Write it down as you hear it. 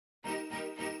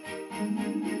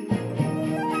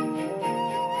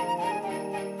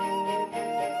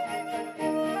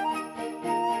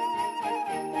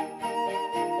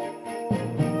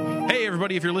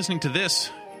everybody. If you're listening to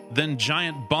this, then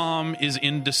Giant Bomb is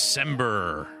in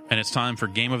December, and it's time for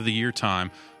Game of the Year time.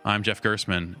 I'm Jeff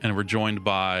Gersman, and we're joined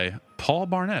by Paul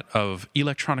Barnett of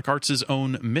Electronic Arts'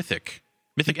 own Mythic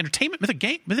Entertainment,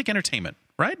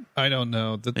 right? I don't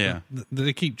know.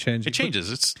 They keep changing. It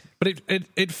changes. But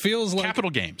it feels like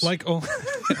Capital Games. Like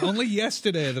only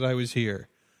yesterday that I was here.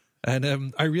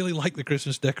 And I really like the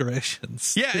Christmas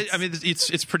decorations. Yeah, I mean,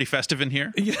 it's pretty festive in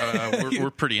here. Yeah.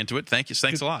 We're pretty into it. Thanks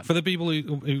a lot. For the people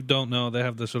who don't know, they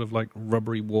have the sort of like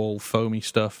rubbery wall, foamy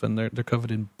stuff, and they're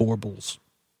covered in baubles.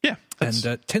 Yeah.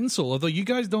 And tinsel, although you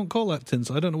guys don't call that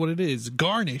tinsel. I don't know what it is.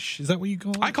 Garnish, is that what you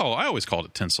call it? I always called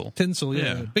it tinsel. Tinsel,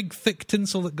 yeah. Big, thick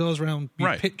tinsel that goes around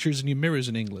your pictures and your mirrors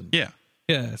in England. Yeah.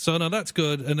 Yeah, so no, that's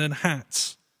good. And then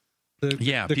hats.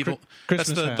 People. That's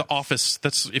the office.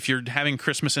 That's if you're having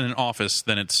Christmas in an office,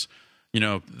 then it's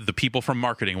the people from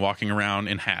marketing walking around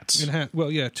in hats.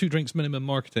 Well, yeah, 2 drinks minimum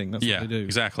marketing. That's what they do.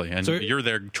 Exactly. And so you're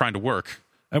there trying to work.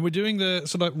 And we're doing the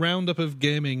sort of roundup of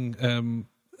gaming,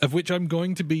 of which I'm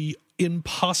going to be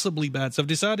impossibly bad. So I've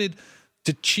decided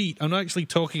to cheat. I'm not actually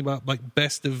talking about like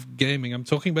best of gaming. I'm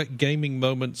talking about gaming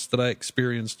moments that I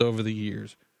experienced over the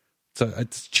years. So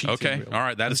it's cheating. Okay, really. all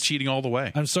right. That is cheating all the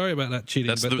way. I'm sorry about that cheating.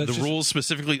 That's the rules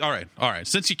specifically. All right.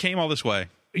 Since you came all this way,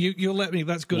 you'll let me.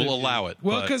 That's good. We'll allow it.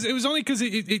 Well, because it was only because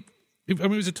it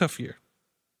was a tough year.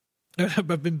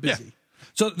 I've been busy. Yeah.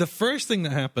 So the first thing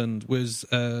that happened was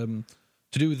to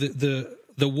do with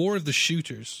the war of the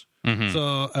shooters. Mm-hmm.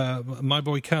 So my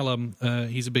boy Callum,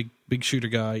 he's a big shooter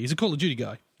guy. He's a Call of Duty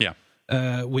guy.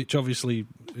 Yeah. Which obviously,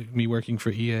 me working for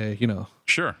EA,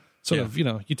 sure, sort of,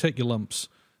 you take your lumps.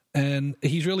 And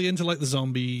he's really into like the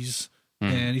zombies,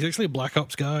 and he's actually a Black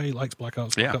Ops guy. He likes Black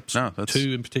Ops. Black Ops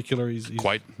 2 in particular. He's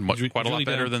quite a lot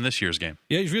better than this year's game.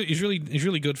 Yeah, he's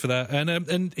really good for that,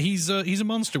 and he's a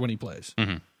monster when he plays.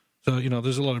 Mm-hmm. So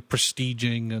there's a lot of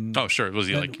prestiging and. Oh sure, was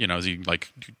he is he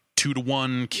like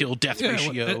 2-to-1 kill death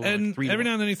ratio? And every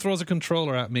now and then he throws a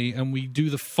controller at me, and we do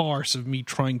the farce of me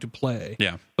trying to play.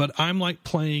 Yeah, but I'm like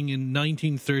playing in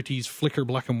 1930s flicker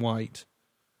black and white.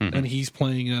 Mm-hmm. And he's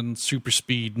playing on super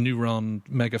speed, neuron,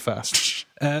 mega fast.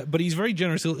 But he's very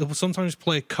generous. He'll sometimes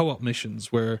play co-op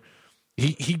missions where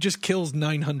he just kills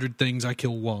 900 things, I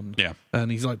kill 1. Yeah.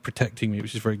 And he's like protecting me,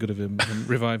 which is very good of him, and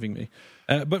reviving me.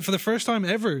 But for the first time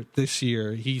ever this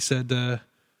year, he said,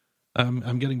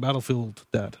 I'm getting Battlefield,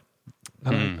 Dad.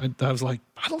 And I was like,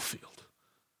 Battlefield?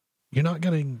 You're not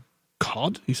getting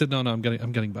COD? He said, no, I'm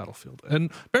getting Battlefield. And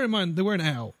bear in mind, they weren't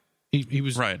out. He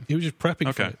was just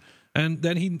prepping for it. And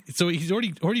then he's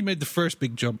already made the first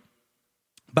big jump.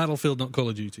 Battlefield, not Call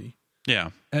of Duty.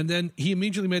 Yeah. And then he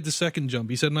immediately made the second jump.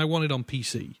 He said, and I want it on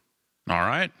PC. All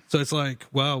right. So it's like,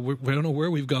 wow, we don't know where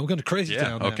we've gone. We're going to Crazy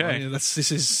Town now. Okay. I mean, this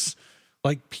is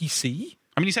like PC.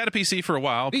 I mean, he's had a PC for a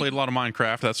while, played a lot of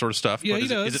Minecraft, that sort of stuff. Yeah, but he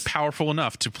does. Is it powerful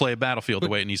enough to play Battlefield the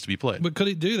way it needs to be played? But could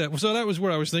it do that? So that was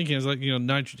where I was thinking. I was like,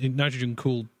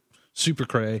 nitrogen-cooled Super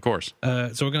Cray. Of course. So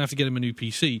we're going to have to get him a new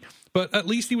PC. But at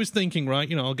least he was thinking, right,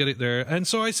 I'll get it there. And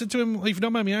so I said to him, if you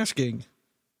don't mind me asking,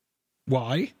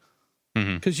 why?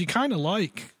 Because you kind of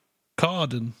like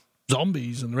COD and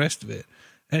zombies and the rest of it.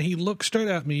 And he looked straight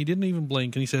at me. He didn't even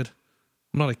blink. And he said,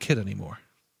 I'm not a kid anymore.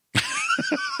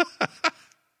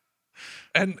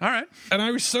 And all right. And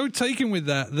I was so taken with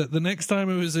that the next time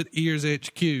I was at Ears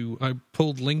HQ, I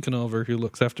pulled Lincoln over, who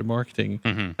looks after marketing.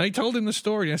 Mm-hmm. I told him the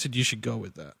story. I said, you should go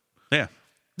with that. Yeah.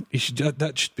 You should.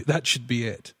 That should be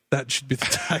it. That should be the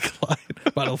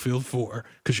tagline. Battlefield 4,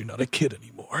 because you're not a kid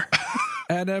anymore.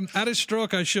 And at a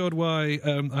stroke, I showed why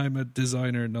I'm a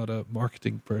designer, not a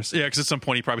marketing person. Yeah, because at some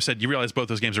point he probably said, you realize both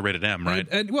those games are rated M, right?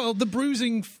 And well, the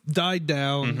bruising died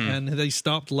down, and they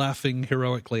stopped laughing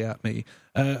heroically at me.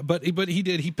 But he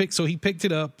did. He picked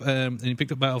it up, and he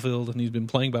picked up Battlefield, and he's been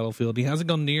playing Battlefield. He hasn't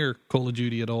gone near Call of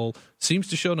Duty at all. Seems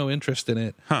to show no interest in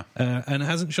it, and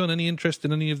hasn't shown any interest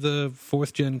in any of the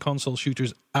 4th gen console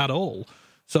shooters at all.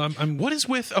 So I'm. What is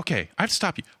with? Okay, I have to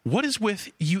stop you. What is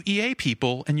with you EA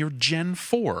people and your Gen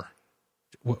 4?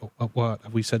 What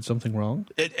have we said something wrong?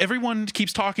 Everyone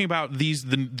keeps talking about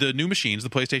the new machines, the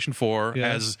PlayStation 4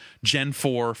 as Gen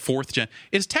 4, 4th gen.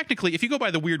 It's technically, if you go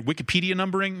by the weird Wikipedia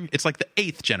numbering, it's like the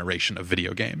 8th generation of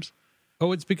video games.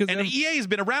 Oh, it's because EA has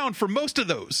been around for most of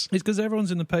those. It's because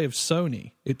everyone's in the pay of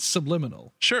Sony. It's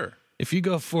subliminal. Sure. If you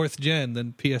go 4th gen,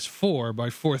 then PS4 by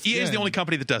 4th gen. EA is the only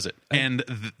company that does it, and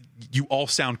you all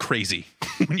sound crazy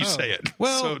when you say it.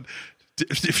 Well, so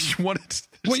if you want it,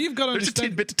 you've got to there's understand. a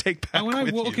tidbit to take back. When I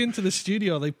with walk you. into the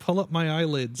studio, they pull up my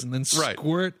eyelids and then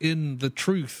squirt in the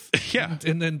truth. Yeah,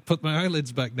 and then put my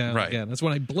eyelids back down again. That's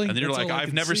when I blink. And then you're like,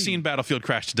 I've never seen Battlefield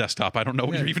crash to desktop. I don't know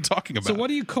what you're even talking about. So what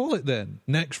do you call it then?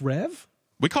 Next Rev?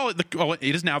 We call it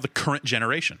it is now the current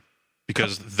generation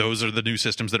because those are the new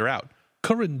systems that are out.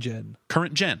 Current gen.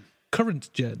 Current gen. Current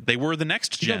gen. They were the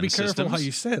next gen. You gotta be careful systems, how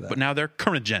you say that. But now they're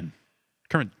current gen.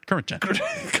 Current gen.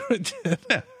 Current gen.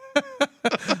 Yeah.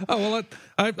 Oh well,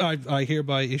 I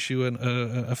hereby issue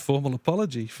a formal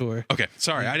apology for. Okay,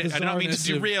 sorry, I don't mean to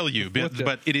derail you,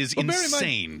 but it is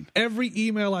insane. Every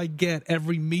email I get,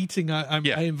 every meeting I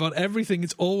invite, everything,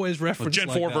 it's always referenced. Gen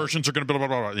 4 versions are going to blah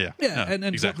blah blah. Yeah, and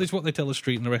exactly. It's what they tell the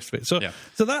street and the rest of it. So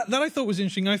that I thought was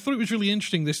interesting. I thought it was really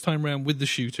interesting this time around with the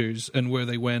shooters and where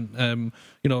they went. The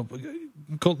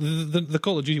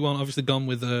Call of Duty one obviously gone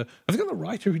with I think the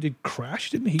writer who did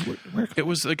Crash, didn't he? It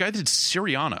was the guy that did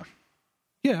Syriana.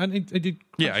 Yeah, and it did.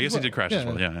 Yeah, I guess he did Crash as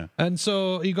well. Yeah. And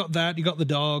so you got that. You got the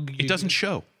dog. It doesn't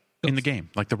show in the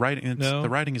game. Like the writing. The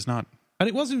writing is not. And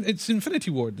it wasn't. It's Infinity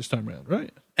Ward this time around,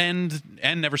 right? And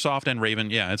Neversoft and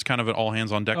Raven. Yeah, it's kind of an all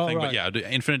hands on deck thing. Right. But yeah,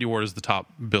 Infinity Ward is the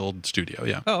top build studio.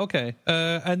 Yeah. Oh, okay.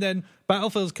 And then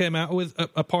Battlefields came out with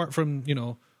apart from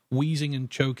wheezing and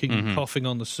choking and coughing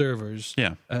on the servers.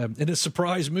 Yeah. In a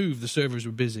surprise move, the servers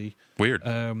were busy. Weird.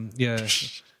 Yeah.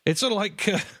 It's sort of like.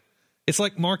 It's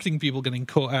like marketing people getting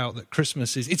caught out that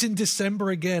Christmas it's in December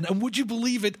again. And would you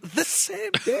believe it? The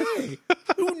same day.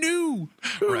 Who knew?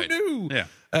 Who knew?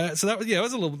 Yeah. So that was, it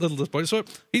was a little disappointing. So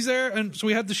he's there. And so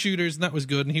we had the shooters and that was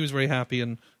good. And he was very happy.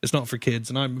 And it's not for kids.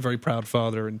 And I'm a very proud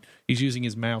father. And he's using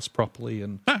his mouse properly.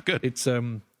 And good. It's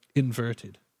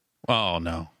inverted. Oh,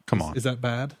 no. Come on. Is that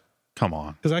bad? Come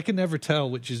on. Because I can never tell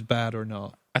which is bad or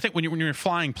not. I think when you're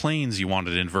flying planes, you want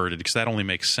it inverted because that only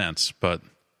makes sense. But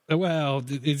well,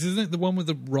 isn't it the one with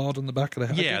the rod on the back of the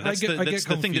head? Yeah, that's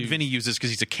the thing that Vinny uses because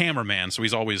he's a cameraman, so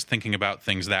he's always thinking about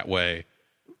things that way.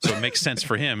 So it makes sense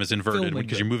for him as inverted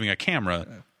because you're moving a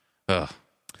camera. So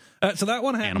that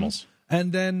one happened. Animals.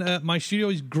 And then my studio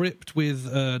is gripped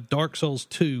with Dark Souls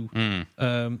 2.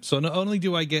 So not only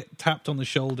do I get tapped on the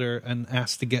shoulder and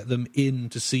asked to get them in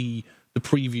to see the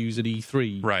previews at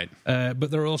E3, right?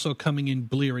 But they're also coming in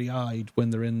bleary-eyed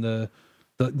when they're in the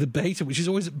beta, which is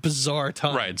always a bizarre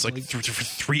time. Right, it's like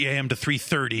 3 a.m. to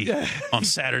 3:30 on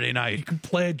Saturday night. You can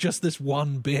play just this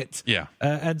one bit. Yeah.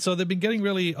 And so they've been getting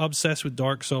really obsessed with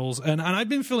Dark Souls. And I've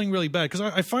been feeling really bad because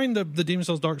I find the Demon's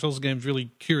Souls, Dark Souls games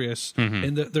really curious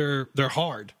in that they're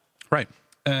hard. Right.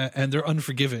 And they're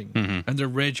unforgiving. And they're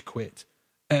rage quit.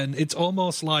 And it's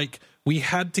almost like we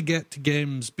had to get to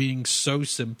games being so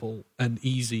simple and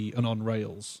easy and on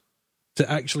rails to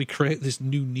actually create this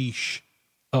new niche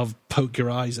of poke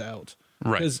your eyes out,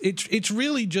 right? Because it's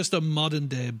really just a modern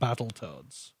day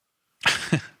Battletoads,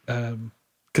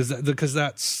 because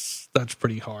that's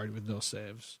pretty hard with no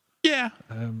saves. Yeah,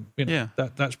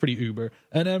 that's pretty uber.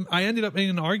 And I ended up in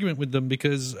an argument with them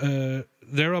because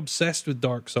they're obsessed with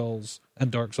Dark Souls and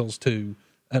Dark Souls 2,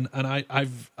 and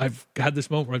I've had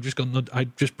this moment where I've just gone, no, I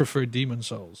just prefer Demon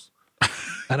Souls,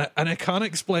 and I can't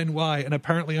explain why, and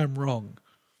apparently I'm wrong.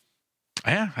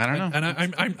 Yeah, I don't know.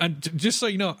 And I'm just so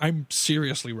you know, I'm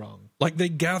seriously wrong. Like they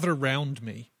gather around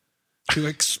me to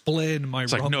explain my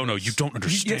wrongness. Like, no, you don't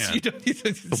understand. Yes, you don't.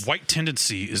 The white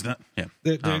tendency is that. Yeah,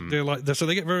 they're like, so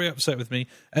they get very upset with me.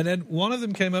 And then one of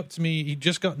them came up to me. He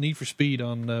just got Need for Speed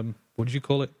on what did you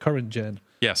call it? Current gen.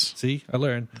 Yes. See, I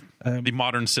learned the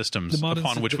modern systems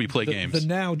upon which we play games. The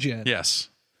now gen. Yes.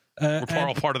 We're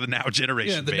all part of the now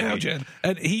generation. Yeah, the now gen.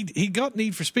 And he got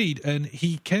Need for Speed, and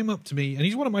he came up to me, and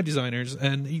he's one of my designers,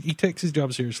 and he takes his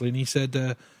job seriously. And he said,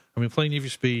 "I've been playing Need for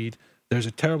Speed. There's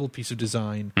a terrible piece of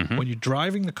design. When you're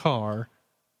driving the car,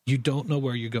 you don't know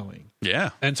where you're going."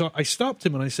 Yeah. And so I stopped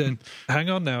him and I said,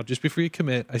 "Hang on now, just before you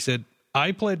commit." I said,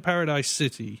 "I played Paradise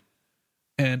City,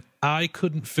 and I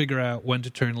couldn't figure out when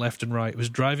to turn left and right. It was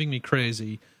driving me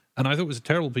crazy, and I thought it was a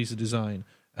terrible piece of design.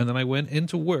 And then I went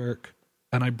into work."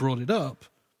 And I brought it up,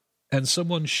 and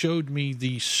someone showed me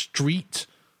the street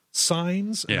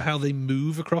signs and how they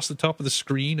move across the top of the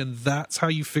screen, and that's how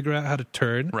you figure out how to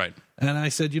turn. Right. And I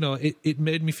said, it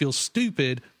made me feel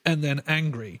stupid and then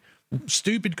angry.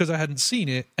 Stupid because I hadn't seen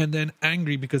it, and then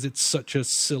angry because it's such a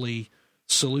silly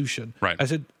solution. Right. I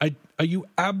said, are you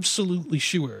absolutely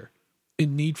sure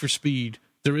in Need for Speed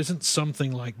there isn't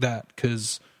something like that?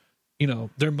 Because,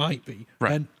 there might be.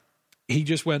 Right. And he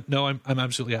just went, no, I'm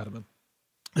absolutely adamant.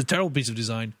 It's a terrible piece of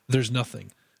design. There's nothing.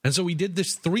 And so we did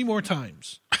this 3 more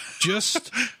times,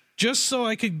 just so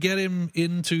I could get him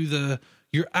into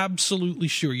you're absolutely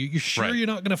sure. You're sure you're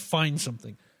not going to find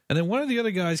something. And then one of the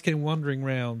other guys came wandering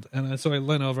around, and so I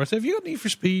leaned over. I said, "Have you got Need for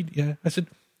Speed?" Yeah. I said,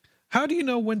 "How do you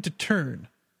know when to turn?"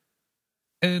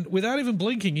 And without even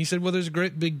blinking, he said, "Well, there's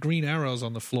great big green arrows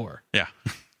on the floor." Yeah.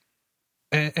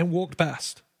 And walked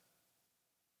past.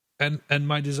 and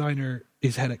my designer,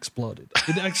 his head exploded.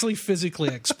 It actually physically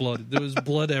exploded. There was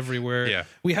blood everywhere. Yeah.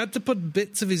 We had to put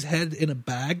bits of his head in a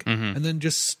bag and then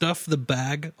just stuff the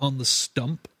bag on the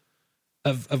stump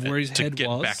of where his head to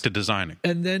was. get back to designing.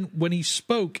 And then when he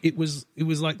spoke, it was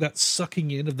like that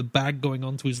sucking in of the bag going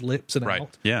onto his lips and Right,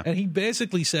 out. yeah. And he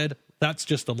basically said, "That's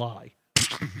just a lie."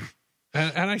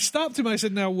 and I stopped him. I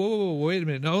said, "Now, whoa, wait a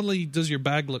minute. Not only does your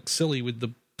bag look silly with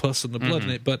the pus and the blood in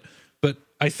it, but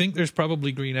I think there's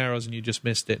probably green arrows and you just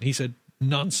missed it." And he said,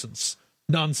 "Nonsense.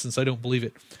 I don't believe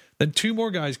it." Then 2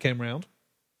 more guys came around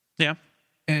Yeah.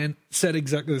 and said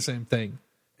exactly the same thing.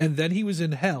 And then he was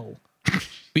in hell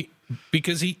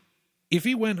because if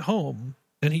he went home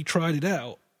and he tried it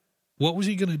out, what was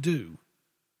he going to do?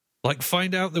 Like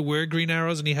find out there were green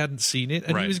arrows and he hadn't seen it?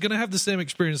 And Right. he was going to have the same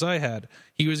experience I had.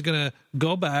 He was going to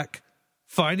go back,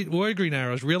 find it were green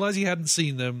arrows, realize he hadn't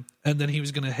seen them, and then he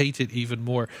was going to hate it even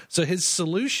more. So his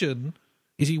solution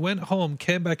is he went home,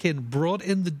 came back in, brought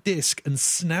in the disc and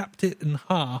snapped it in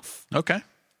half Okay.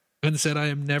 and said, "I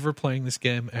am never playing this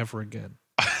game ever again."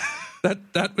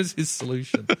 That was his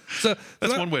solution. So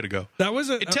That's one way to go. That was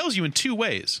It tells you in 2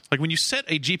 ways. Like when you set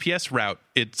a GPS route,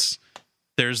 it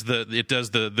does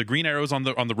the green arrows on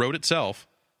the road itself,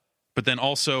 but then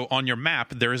also on your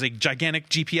map there is a gigantic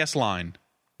GPS line.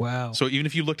 wow. So even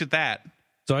if you looked at that,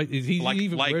 So he's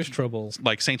even like- worse trouble.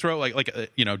 like Saints Row, like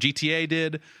GTA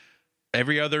did,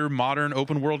 every other modern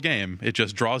open world game, it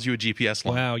just draws you a GPS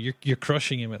line. Wow, you're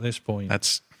crushing him at this point.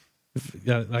 That's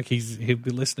Yeah, like he'll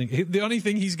be listening. The only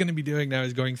thing he's going to be doing now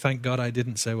is going, "Thank God I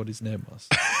didn't say what his name was."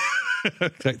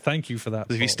 So, thank you for that.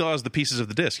 if he Paul. still has the pieces of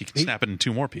the disc, he can snap it in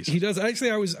 2 more pieces. He does.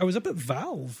 Actually, I was up at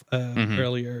Valve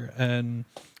earlier, and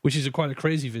which is quite a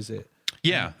crazy visit.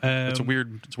 Yeah, it's a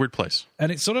weird place. And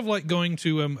it's sort of like going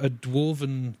to a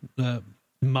dwarven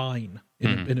mine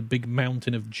in a big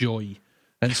mountain of joy.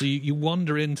 And so you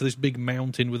wander into this big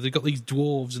mountain where they've got these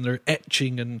dwarves and they're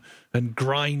etching and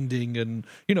grinding. And,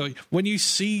 when you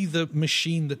see the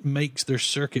machine that makes their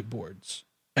circuit boards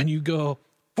and you go,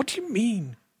 "What do you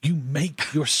mean you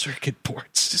make your circuit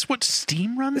boards? Is this what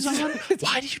Steam runs on?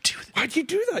 Why do you do that? Why do you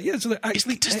do that?" Yeah, so they're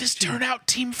actually Does this etching. turn out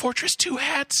Team Fortress 2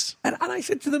 hats? And I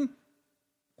said to them,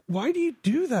 "Why do you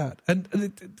do that?" And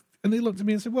they looked at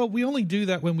me and said, "Well, we only do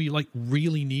that when we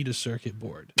really need a circuit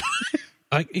board.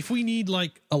 Like if we need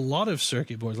a lot of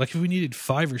circuit boards, like if we needed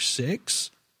 5 or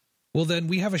 6, well then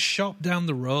we have a shop down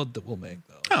the road that will make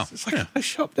those." Oh, it's like yeah. a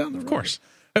shop down the road. Of course.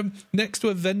 Next to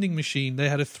a vending machine, they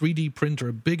had a 3D printer,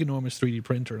 a big, enormous 3D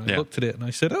printer. And I looked at it and I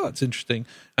said, "Oh, it's interesting."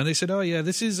 And they said, "Oh, yeah,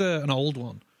 this is an old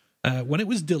one. When it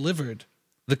was delivered,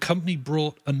 the company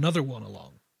brought another one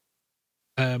along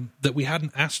that we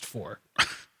hadn't asked for,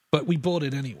 but we bought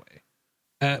it anyway.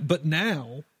 But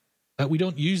now we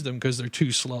don't use them because they're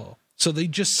too slow. So they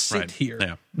just sit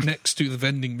here next to the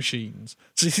vending machines.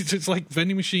 So it's like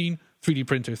vending machine, 3D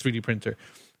printer.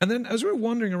 And then as we're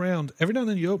wandering around, every now and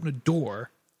then you open a door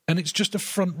and it's just a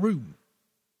front room.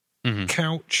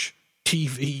 Couch,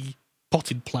 TV,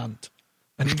 potted plant.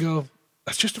 And you go,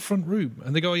 "That's just a front room."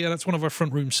 And they go, "Yeah, that's one of our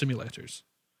front room simulators."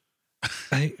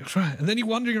 And then you're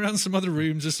wandering around some other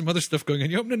rooms, there's some other stuff going on.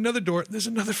 You open another door, there's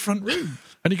another front room.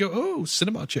 And you go, "Oh,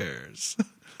 cinema chairs."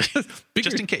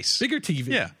 Just in case. Bigger TV.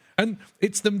 Yeah. And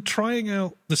it's them trying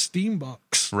out the Steam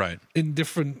box in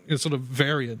different sort of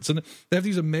variants. And they have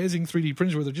these amazing 3D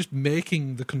printers where they're just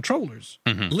making the controllers,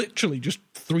 literally just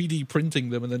 3D printing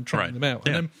them and then trying them out.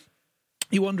 And then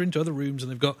you wander into other rooms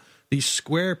and they've got these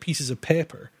square pieces of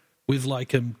paper with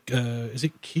is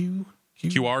it QR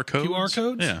codes? QR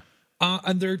codes? Yeah.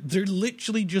 And they're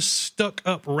literally just stuck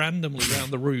up randomly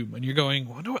around the room, and you're going, "I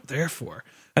wonder what they're for."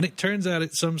 And it turns out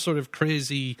it's some sort of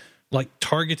crazy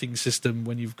targeting system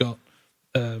when you've got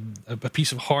a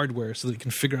piece of hardware, so that it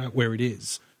can figure out where it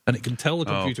is, and it can tell the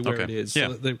computer where it is.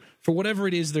 So that for whatever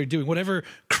it is they're doing, whatever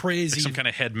crazy some kind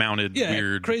of head-mounted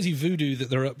weird crazy voodoo that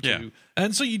they're up to.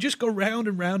 And so you just go round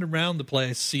and round and round the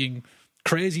place, seeing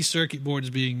crazy circuit boards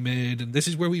being made, and this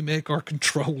is where we make our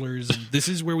controllers, and this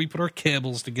is where we put our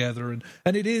cables together,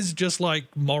 and it is just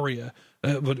like Moria.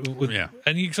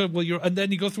 And you so and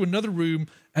then you go through another room,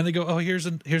 and they go, "Oh, here's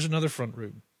another front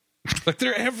room." Like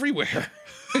they're everywhere.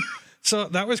 So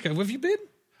that was kind of. Have you been?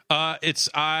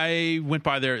 I went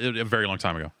by there a very long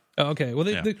time ago. Oh, okay. Well,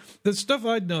 the stuff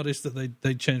I'd noticed that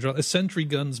they changed around. The sentry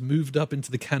guns moved up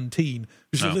into the canteen,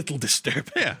 which is a little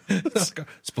disturbing. Yeah.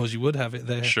 Suppose you would have it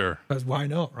there. Sure. But why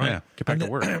not, right? Yeah. Get back to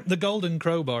work. The golden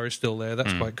crowbar is still there.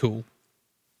 That's quite cool.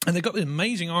 And they've got the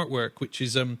amazing artwork, which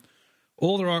is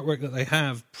all their artwork that they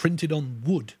have printed on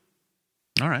wood.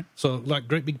 All right. So like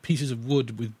great big pieces of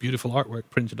wood with beautiful artwork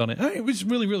printed on it. It was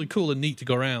really, really cool and neat to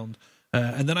go around.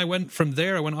 And then from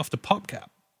there, I went off to PopCap.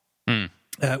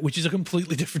 which is a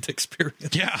completely different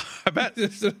experience. Yeah, I bet.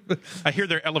 I hear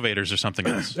their elevators or something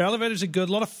else. The elevators are good.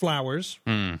 A lot of flowers.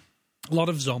 A lot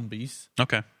of zombies.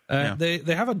 Okay. Yeah.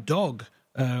 They have a dog,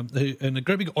 and a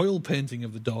great big oil painting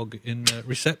of the dog in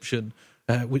reception,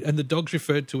 and the dog's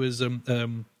referred to as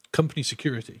company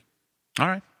security. All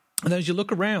right. And as you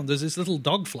look around, there's this little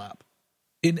dog flap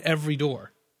in every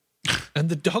door. And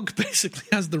the dog basically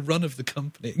has the run of the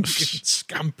company and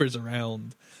scampers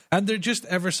around. And they're just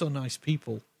ever so nice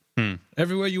people.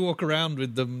 Everywhere you walk around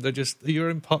with them, they're just, you're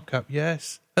in PopCap.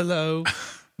 Yes. Hello.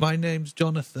 My name's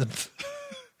Jonathan.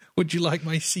 Would you like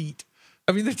my seat?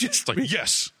 I mean, they're just... It's like,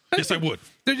 yes. Yes, I would.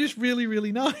 They're just really,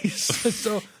 really nice.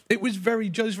 So it was very,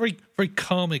 very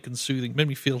calming and soothing. Made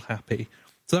me feel happy.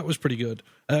 So that was pretty good.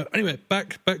 Anyway,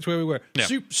 back to where we were. Yeah.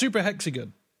 Super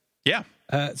Hexagon. Yeah.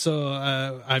 So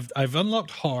I've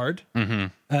unlocked hard,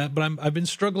 but I've been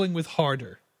struggling with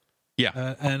harder.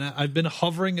 Yeah. And I've been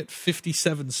hovering at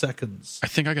 57 seconds. I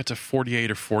think I got to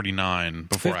 48 or 49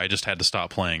 before I just had to stop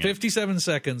playing it. 57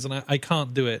 seconds, and I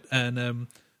can't do it. And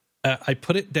I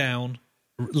put it down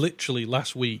literally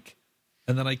last week,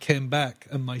 and then I came back,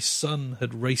 and my son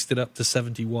had raced it up to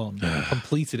 71 and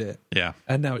completed it. Yeah.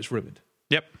 And now it's ruined.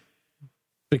 Yep.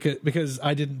 Because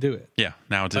I didn't do it. Yeah.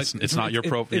 Now it's not your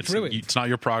it's ruined. It's not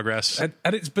your progress. And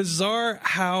it's bizarre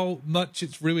how much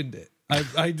it's ruined it.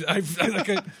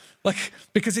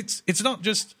 Because it's not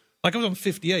just like I was on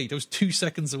 58. I was 2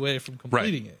 seconds away from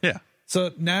completing it. Yeah.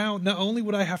 So now not only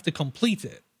would I have to complete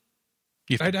it,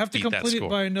 I'd have to complete it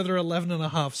by another 11 and a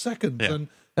half seconds, Yeah.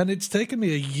 and it's taken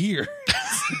me a year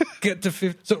to get to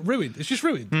 50. So ruined. It's just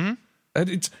ruined. Mm-hmm.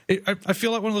 And I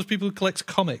feel like one of those people who collects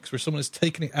comics where someone has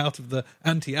taken it out of the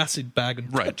anti-acid bag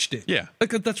and touched it. Yeah.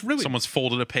 Like, that's ruined. Someone's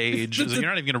folded a page. You're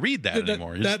not even going to read that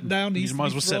anymore. That now needs you might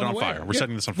as to be well set it thrown on away. fire. We're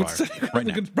setting this on fire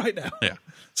right now. Yeah.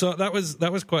 So that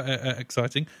was quite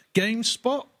exciting.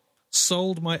 GameSpot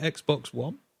sold my Xbox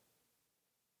One.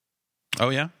 Oh,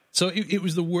 yeah? So it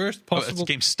was the worst possible... it's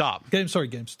GameStop.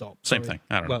 GameStop. Same thing.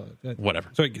 I don't know. Whatever.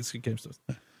 Sorry, it's GameStop.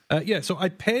 So I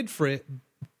paid for it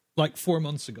like 4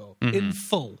 months ago in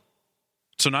full.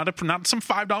 So not some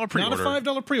 $5 pre-order. Not a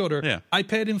 $5 pre-order. Yeah. I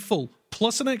paid in full,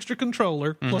 plus an extra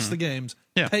controller, plus the games.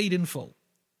 Yeah. Paid in full.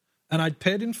 And I'd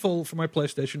paid in full for my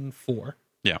PlayStation 4.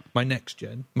 Yeah. My next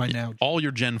gen. My now gen. All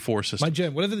your Gen 4 systems. My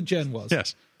gen, whatever the gen was.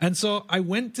 Yes. And so I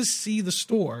went to see the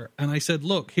store, and I said,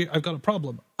 look, here, I've got a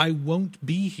problem. I won't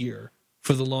be here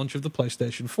for the launch of the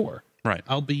PlayStation 4. Right.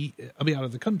 I'll be out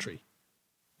of the country.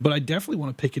 But I definitely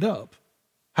want to pick it up.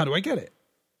 How do I get it?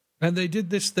 And they did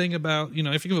this thing about,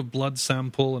 if you give a blood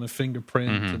sample and a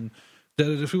fingerprint, and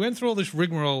if we went through all this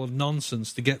rigmarole of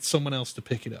nonsense to get someone else to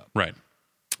pick it up. Right.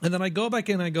 And then I go back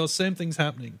in, I go, same thing's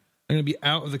happening. I'm going to be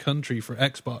out of the country for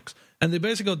Xbox. And they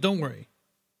basically go, don't worry.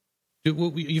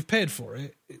 You've paid for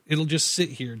it. It'll just sit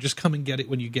here. Just come and get it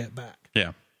when you get back.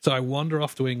 Yeah. So I wander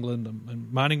off to England. I'm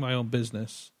minding my own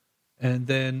business. And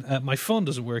then my phone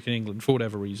doesn't work in England for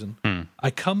whatever reason. I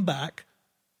come back.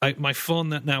 My phone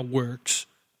that now works.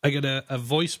 I get a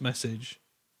voice message.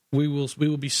 We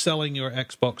will be selling your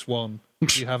Xbox One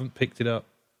if you haven't picked it up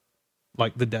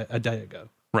like a day ago.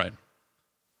 Right.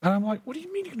 And I'm like, what do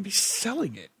you mean you're going to be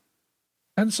selling it?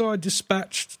 And so I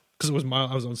dispatched, because I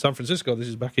was on San Francisco. This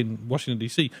is back in Washington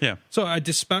D.C. Yeah. So I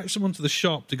dispatched someone to the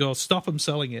shop to go stop them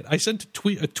selling it. I sent a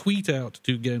tweet out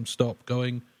to GameStop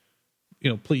going,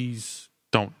 please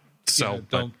don't sell.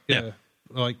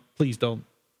 Like please don't.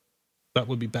 That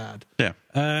would be bad. Yeah.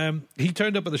 He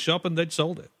turned up at the shop and they'd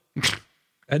sold it.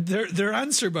 And their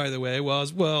answer, by the way,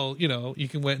 was, well, you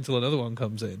can wait until another one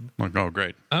comes in. Like, oh,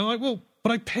 great. I'm like, well,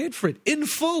 but I paid for it in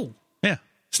full. Yeah.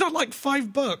 It's not like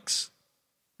 $5.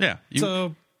 Yeah.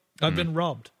 So I've been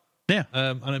robbed. Yeah.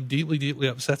 And I'm deeply, deeply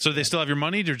upset. So they still have your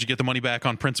money? Or did you get the money back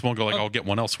on principle and go I'll get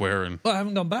one elsewhere? And Well, I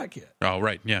haven't gone back yet. Oh,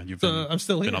 right. Yeah. I'm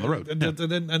still been here. on the road. And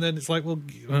then it's like, well,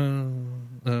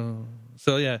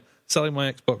 so yeah, selling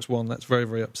my Xbox One, that's very,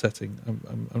 very upsetting.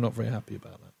 I'm not very happy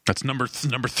about that. That's number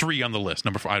 3 on the list.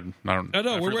 Number 5. I don't. I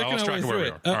know, we're working our way through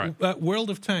it. All right.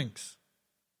 World of Tanks.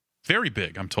 Very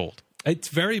big, I'm told. It's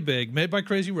very big, made by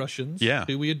Crazy Russians,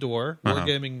 who we adore,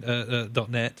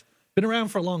 wargaming.net. Been around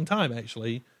for a long time,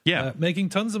 actually. Yeah. Making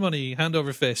tons of money, hand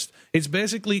over fist. It's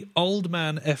basically old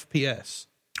man FPS.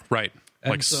 Right.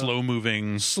 And like slow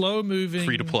moving,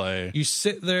 free to play. You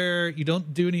sit there, you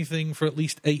don't do anything for at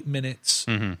least 8 minutes.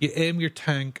 You aim your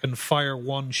tank and fire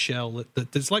one shell.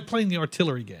 It's like playing the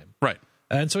artillery game. Right.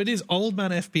 And so it is old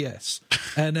man FPS.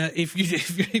 And if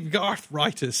you've got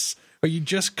arthritis where you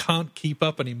just can't keep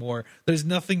up anymore. There's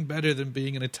nothing better than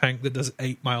being in a tank that does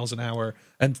 8 miles an hour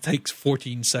and takes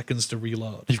 14 seconds to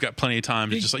reload. You've got plenty of time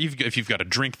to just like if you've got a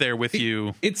drink there with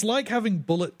you. It's like having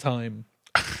bullet time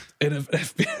in an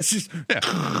FPS.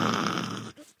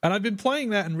 And I've been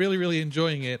playing that and really, really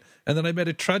enjoying it. And then I made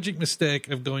a tragic mistake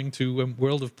of going to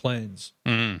World of Planes.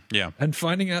 Yeah. And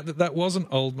finding out that wasn't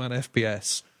old man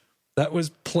FPS. That was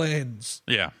planes.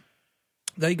 Yeah.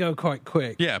 They go quite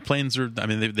quick. Yeah, planes are, I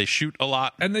mean, they shoot a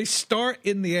lot. And they start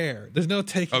in the air. There's no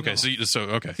taking Okay, off. so you start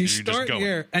just in the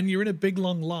air and you're in a big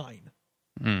long line.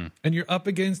 And you're up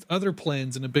against other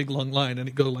planes in a big long line, and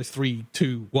it goes like 3,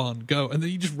 2, 1, go, and then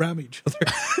you just ram each other.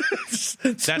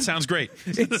 That sounds great.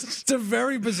 It's a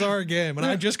very bizarre game, and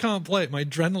I just can't play it. My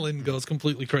adrenaline goes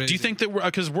completely crazy. Do you think that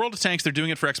because World of Tanks, they're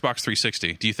doing it for Xbox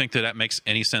 360? Do you think that makes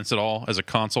any sense at all as a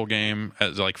console game,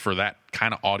 as like for that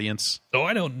kind of audience? Oh,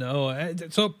 I don't know.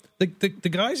 So the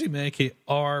guys who make it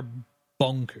are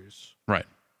bonkers. Right.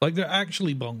 Like they're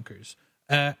actually bonkers.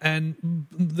 And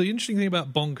the interesting thing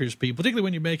about bonkers people, particularly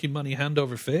when you're making money hand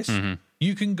over fist,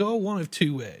 you can go one of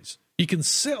two ways. You can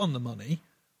sit on the money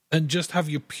and just have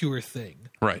your pure thing,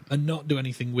 right, and not do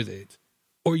anything with it.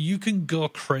 Or you can go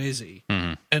crazy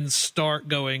and start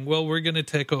going, well, we're going to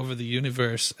take over the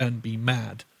universe and be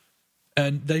mad.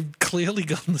 And they've clearly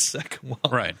gone the second one.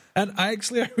 Right. And I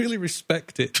really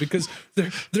respect it because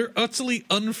they're utterly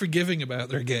unforgiving about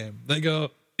their game. They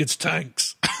go, it's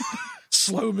tanks.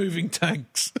 Slow-moving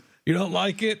tanks. You don't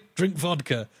like it? Drink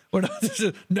vodka. We're not,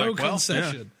 no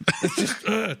concession. Yeah. It's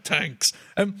just tanks.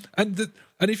 And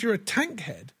if you're a tank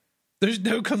head, there's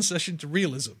no concession to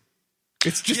realism.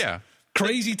 It's just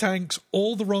crazy tanks,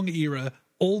 all the wrong era,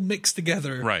 all mixed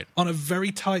together on a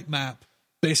very tight map,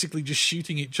 basically just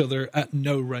shooting each other at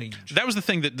no range. That was the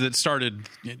thing that started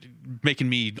making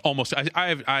me almost...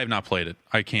 I have not played it.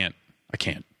 I can't.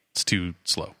 It's too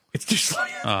slow. It's just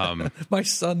like my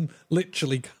son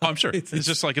literally. I'm sure it's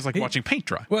just like watching paint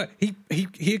dry. Well, he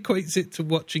equates it to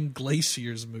watching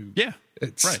glaciers move. Yeah,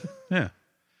 right. Yeah,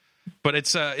 but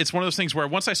it's one of those things where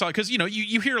once I saw it, because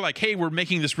you hear like, hey, we're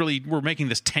making this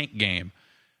tank game.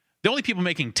 The only people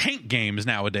making tank games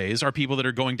nowadays are people that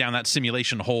are going down that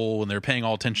simulation hole and they're paying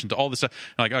all attention to all this stuff.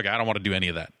 I'm like, okay, I don't want to do any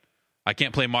of that. I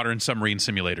can't play modern submarine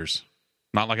simulators,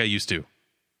 not like I used to.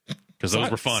 Because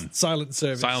those were fun. Silent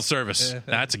Service. Yeah.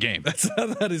 That's a game.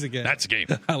 That is a game. That's a game.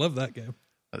 I love that game.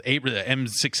 The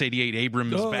M688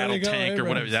 Abrams battle tank or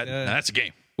whatever. That's a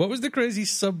game. What was the crazy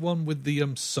sub one with the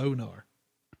sonar?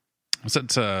 Was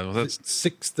that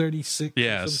 636?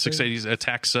 Yeah, 680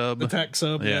 attack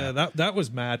sub. Yeah, that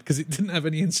was mad because it didn't have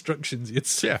any instructions. You had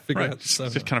to figure out the sonar.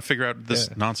 Just kind of figure out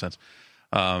this nonsense.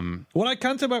 What I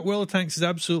can't tell about World of Tanks is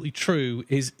absolutely true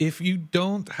is if you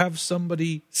don't have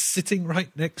somebody sitting right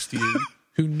next to you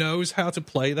who knows how to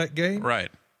play that game,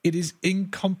 it is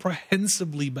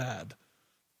incomprehensibly bad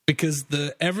because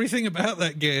everything about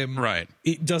that game,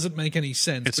 it doesn't make any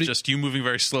sense. It's just you moving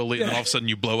very slowly and then all of a sudden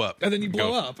you blow up. And then you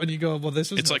blow up and you go, well,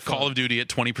 this is It's like fun. Call of Duty at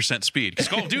 20% speed. Because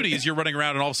Call of Duty is you're running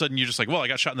around and all of a sudden you're just like, well, I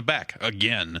got shot in the back.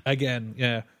 Again,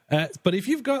 yeah. But if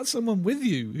you've got someone with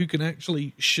you who can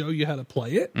actually show you how to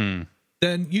play it,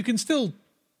 then you can still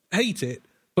hate it,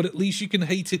 but at least you can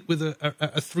hate it with a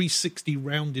 360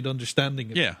 rounded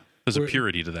understanding of it. There's a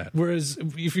purity to that. Whereas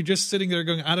if you're just sitting there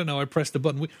going, I don't know, I pressed a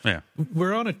button.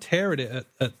 We're on a tear at it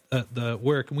at the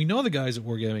work, and we know the guys at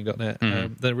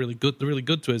Wargaming.net. They're really good. They're really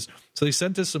good to us. So they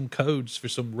sent us some codes for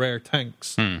some rare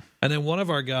tanks, and then one of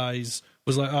our guys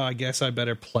was like, oh, I guess I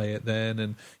better play it then.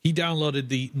 And he downloaded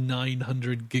the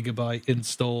 900 gigabyte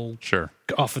install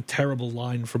off a terrible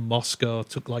line from Moscow. It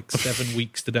took like 7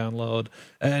 weeks to download.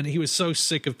 And he was so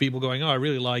sick of people going, oh, I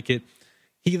really like it.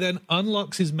 He then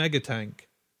unlocks his mega tank.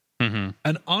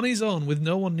 And on his own, with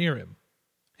no one near him,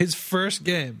 his first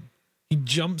game, he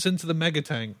jumps into the mega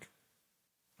tank,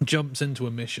 jumps into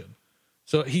a mission.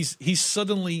 So he's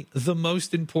suddenly the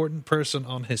most important person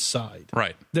on his side.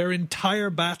 Right. Their entire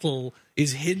battle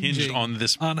is hinged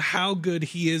on how good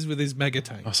he is with his mega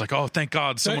tank. I was like, oh, thank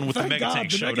God someone with the mega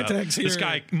tank showed up. This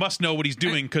guy must know what he's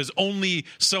doing because only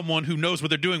someone who knows what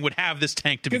they're doing would have this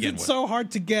tank to begin with. Because it's so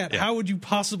hard to get. Yeah. How would you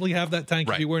possibly have that tank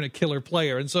if you weren't a killer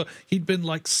player? And so he'd been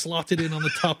like slotted in on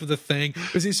the top of the thing.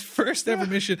 It was his first ever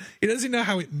mission. He doesn't know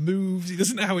how it moves. He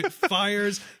doesn't know how it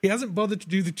fires. He hasn't bothered to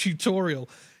do the tutorial.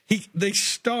 They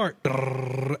start,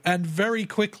 and very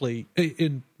quickly,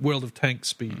 in World of Tank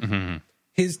speed,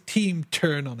 his team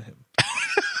turn on him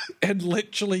and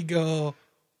literally go,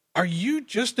 are you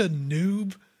just a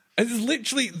noob? And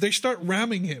literally, they start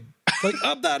ramming him. Like,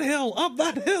 up that hill,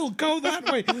 go that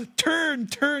way,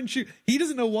 turn, shoot. He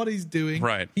doesn't know what he's doing.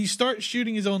 Right. He starts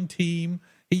shooting his own team.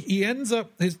 He ends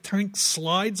up, his tank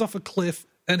slides off a cliff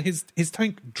and his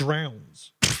tank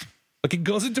drowns. Like it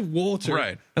goes into water,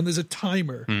 Right. and there's a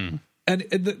timer. And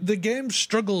the game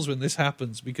struggles when this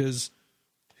happens because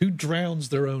who drowns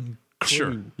their own crew?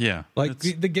 Sure. Yeah. Like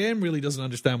the game really doesn't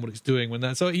understand what it's doing when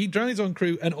that. So he drowned his own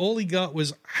crew, and all he got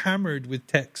was hammered with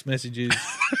text messages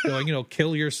going,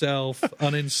 kill yourself,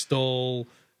 uninstall,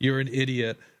 you're an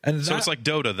idiot. And So it's like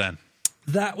Dota then.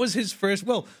 that was his first.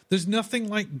 Well, there's nothing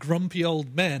like grumpy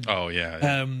old men. Oh,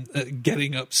 yeah.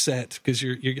 Getting upset because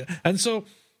you're. And so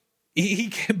he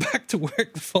came back to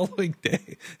work the following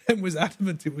day and was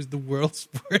adamant it was the world's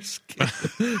worst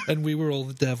game, and we were all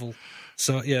the devil.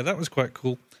 So yeah, that was quite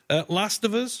cool. Last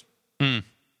of Us.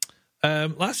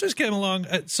 Last of Us came along.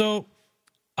 So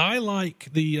I like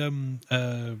the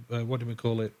what do we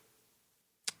call it?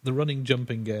 The running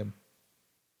jumping game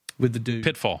with the dude.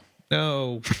 Pitfall.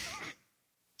 No,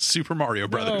 Super Mario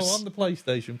Brothers. no, on the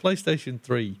PlayStation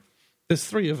 3. There's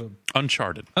 3 of them.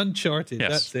 Uncharted. Uncharted. Yes.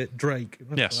 That's it. Drake.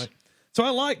 That's Yes. right. So I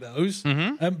like those,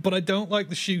 but I don't like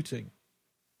the shooting.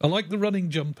 I like the running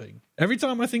jumping. Every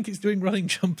time I think it's doing running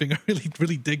jumping, I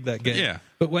really dig that game. Yeah.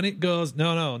 But when it goes,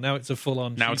 no, now it's a full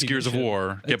on. Now it's Gears of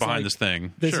War. Get behind this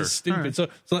thing. This Sure. is stupid. All right. So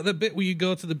like the bit where you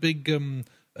go to the big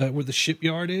where the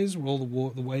shipyard is, where all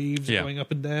the waves are Yeah. going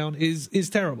up and down, is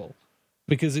terrible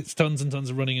because it's tons and tons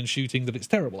of running and shooting that it's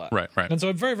terrible at. Right. And so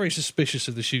I'm very, very suspicious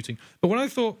of the shooting. But when I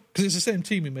thought, because it's the same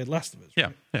team who made Last of Us, Yeah.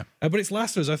 right? Yeah. But it's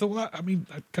Last of Us. I thought, well,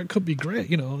 that could be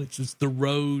great. It's the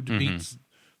road meets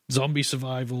zombie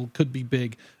survival, could be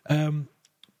big.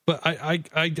 But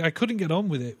I couldn't get on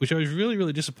with it, which I was really,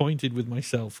 really disappointed with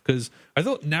myself because I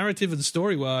thought narrative and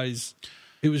story wise,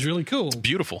 it was really cool.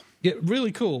 Beautiful. Yeah,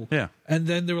 really cool. Yeah. And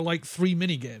then there were like 3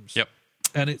 mini games. Yep.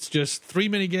 And it's just 3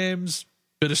 mini games,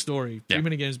 bit of story. 3 Yeah.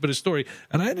 mini games, bit of story.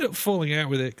 And I ended up falling out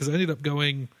with it because I ended up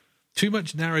going too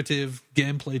much narrative,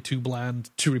 gameplay too bland,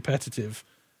 too repetitive,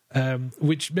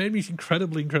 which made me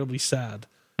incredibly, incredibly sad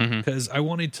because I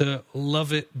wanted to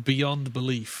love it beyond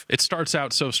belief. It starts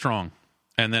out so strong,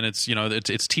 and then it's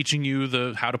it's teaching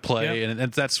you how to play, Yeah.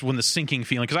 and that's when the sinking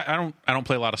feeling. Because I don't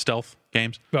play a lot of stealth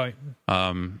games, Right.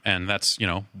 and that's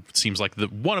it seems like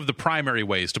one of the primary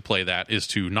ways to play that is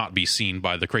to not be seen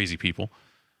by the crazy people.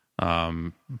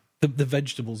 The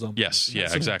vegetable zombies. Yes, yeah,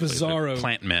 Some exactly. The Bizarro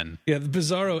plant men. Yeah, the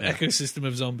bizarro ecosystem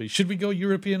of zombies. Should we go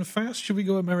European fast? Should we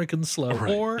go American slow?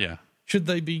 Right, Or yeah. should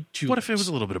they be tulips? What if it was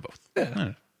a little bit of both?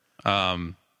 Yeah.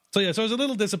 So I was a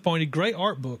little disappointed. Great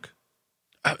art book.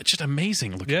 Just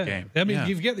amazing looking Yeah. game. I mean, Yeah.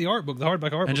 you get the art book, the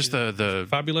hardback art book. and just the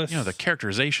fabulous. the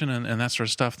characterization and that sort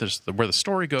of stuff. There's where the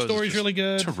story goes. is Story's just really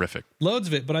good. Terrific. Loads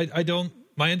of it, but I don't.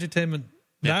 My entertainment.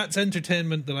 That's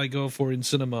entertainment that I go for in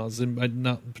cinemas, and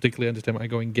not particularly entertainment I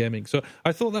go in gaming. So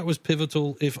I thought that was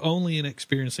pivotal, if only in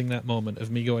experiencing that moment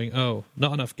of me going, oh,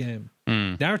 not enough game.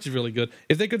 Narrative really good.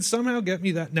 If they could somehow get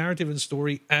me that narrative and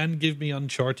story and give me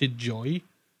Uncharted joy,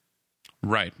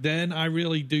 Right. then I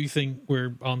really do think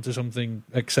we're onto something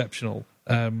exceptional.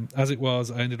 As it was,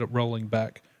 I ended up rolling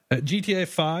back. GTA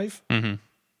 5, I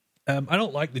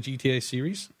don't like the GTA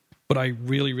series, but I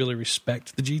really, really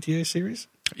respect the GTA series.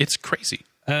 It's crazy.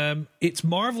 It's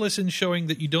marvelous in showing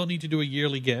that you don't need to do a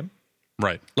yearly game.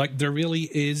 Right. Like there really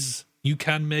is, you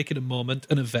can make it a moment,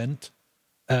 an event.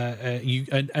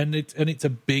 It's a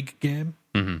big game.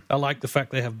 I like the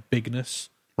fact they have bigness.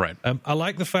 Right. I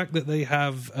like the fact that they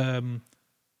have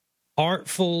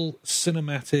artful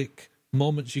cinematic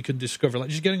moments you can discover, like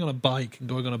just getting on a bike and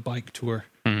going on a bike tour.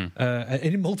 In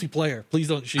multiplayer, please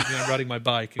don't shoot me. I'm riding my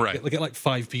bike. Right. Get like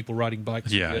 5 people riding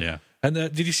bikes. Yeah, together. yeah. And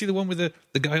did you see the one with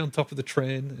the guy on top of the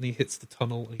train and he hits the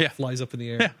tunnel and he flies up in the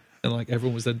air? Yeah. And like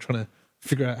everyone was then trying to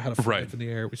figure out how to fly up in the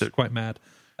air, which is quite mad.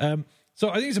 So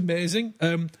I think it's amazing.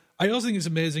 I also think it's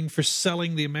amazing for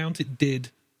selling the amount it did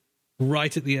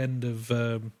right at the end of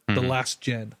the last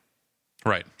gen.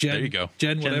 Right. There you go.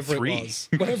 Gen Gen whatever 3. it was.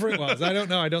 Whatever it was. I don't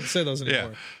know. I don't say those anymore.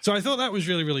 Yeah. So I thought that was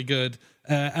really, really good.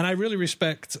 And I really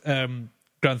respect Grand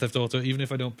Theft Auto, even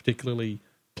if I don't particularly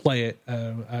play it.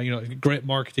 Great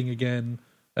marketing again.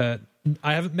 I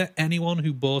haven't met anyone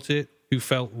who bought it who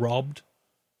felt robbed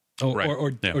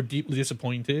or deeply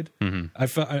disappointed. In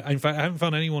fact, I haven't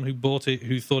found anyone who bought it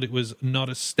who thought it was not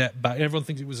a step back. Everyone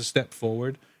thinks it was a step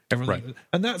forward.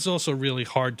 And that's also really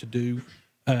hard to do.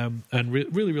 And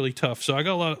really, really tough. So I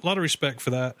got a lot of respect for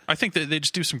that. I think that they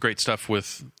just do some great stuff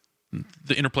with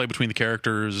the interplay between the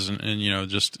characters, and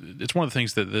just it's one of the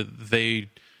things that they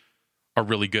are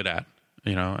really good at.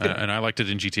 And I liked it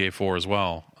in GTA 4 as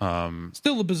well.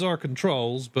 Still the bizarre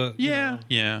controls, but yeah.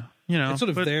 it's sort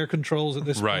of their controls at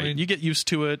this right. point. You get used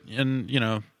to it, and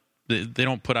They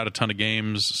don't put out a ton of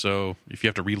games, so if you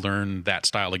have to relearn that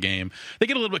style of game, they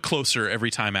get a little bit closer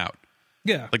every time out.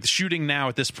 Yeah. Like the shooting now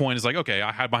at this point is like, okay,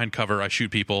 I hide behind cover, I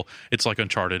shoot people. It's like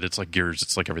Uncharted, it's like Gears,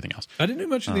 it's like everything else. I didn't do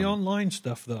much of the online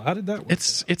stuff though. How did that work?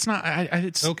 It's not.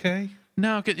 It's okay.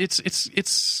 No,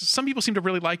 it's. Some people seem to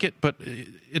really like it, but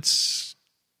it's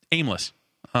aimless.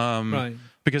 Right.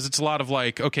 Because it's a lot of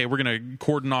like, okay, we're going to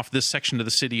cordon off this section of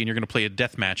the city, and you're going to play a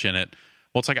death match in it.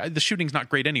 Well, it's like the shooting's not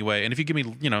great anyway, and if you give me,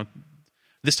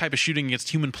 this type of shooting against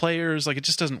human players, like it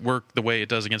just doesn't work the way it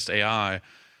does against AI.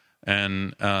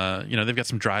 And they've got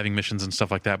some driving missions and stuff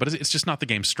like that, but it's just not the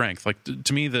game's strength. Like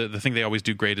to me, the thing they always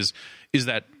do great is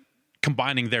that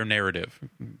combining their narrative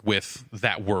with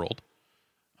that world,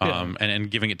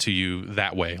 and giving it to you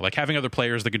that way. Like having other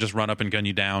players that could just run up and gun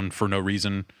you down for no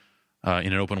reason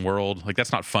in an open world, like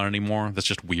that's not fun anymore. That's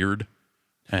just weird,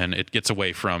 and it gets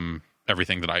away from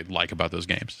everything that I like about those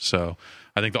games. So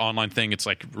I think the online thing, it's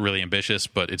like really ambitious,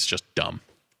 but it's just dumb.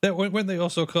 That when they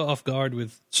also caught off guard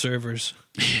with servers.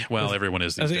 Well, everyone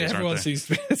is these days, everyone aren't they?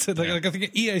 sees. Like I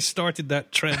think EA started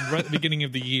that trend right at the beginning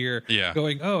of the year. Yeah.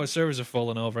 Going, our servers have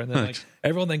fallen over, and then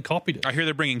everyone then copied it. I hear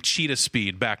they're bringing cheetah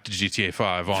speed back to GTA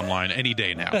 5 online any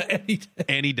day now.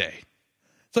 Any day.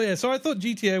 So I thought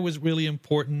GTA was really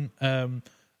important, and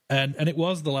it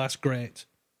was the last great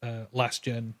last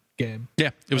gen game. Yeah,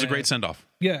 it was a great send off.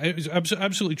 Yeah, it was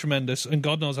absolutely tremendous, and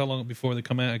God knows how long before they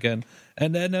come out again.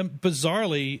 And then,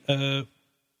 bizarrely,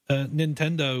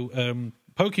 Nintendo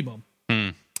Pokemon.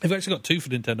 They've actually got two for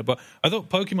Nintendo, but I thought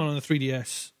Pokemon on the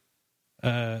 3DS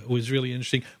was really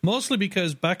interesting. Mostly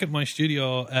because back at my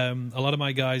studio, a lot of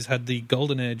my guys had the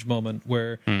Golden Age moment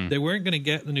where they weren't going to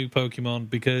get the new Pokemon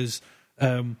because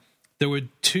there were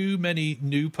too many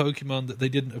new Pokemon that they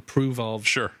didn't approve of.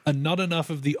 Sure. And not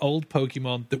enough of the old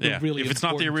Pokemon that were really If it's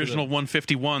not the original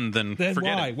 151, then forget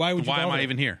why? it. Why would you Why am bother? I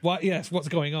even here? Why? Yes, what's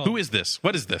going on? Who is this?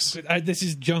 What is this? This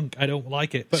is junk. I don't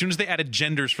like it. As But soon as they added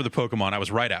genders for the Pokemon, I was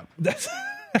right out. that's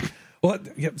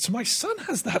what. Yeah, so my son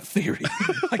has that theory.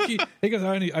 Like he goes,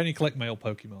 I only collect male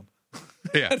Pokemon.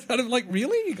 Yeah. And I'm like,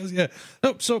 really? He goes, yeah.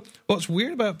 No. So what's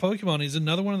weird about Pokemon is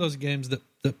another one of those games that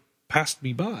passed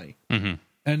me by. Mm-hmm.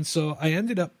 And so I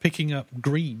ended up picking up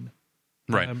Green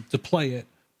to play it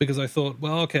because I thought,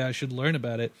 well, okay, I should learn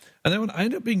about it. And then I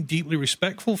ended up being deeply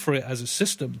respectful for it as a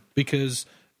system because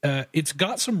it's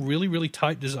got some really, really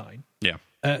tight design. Yeah.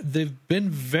 They've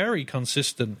been very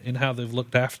consistent in how they've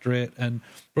looked after it and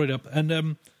brought it up.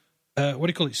 And what do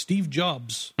you call it? Steve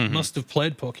Jobs must have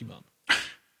played Pokemon.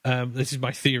 This is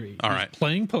my theory. All He was right.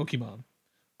 playing Pokemon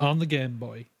on the Game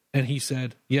Boy, and he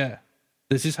said, yeah,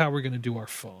 this is how we're going to do our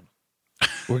phone.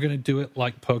 We're going to do it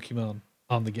like Pokemon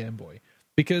on the Game Boy.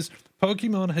 Because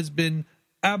Pokemon has been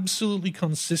absolutely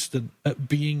consistent at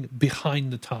being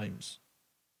behind the times.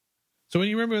 So when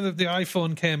you remember that the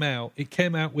iPhone came out, it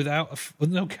came out with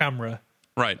no camera.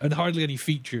 Right. And hardly any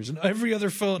features. And every other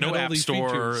phone No had all app these store.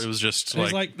 features. It was just And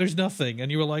it's like, there's nothing.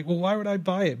 And you were like, well, why would I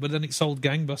buy it? But then it sold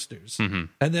gangbusters. Mm-hmm.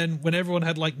 And then when everyone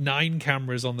had like 9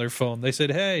 cameras on their phone, they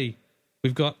said, hey,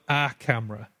 we've got a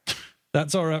camera.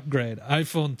 That's our upgrade.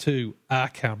 iPhone 2, a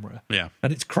camera. Yeah.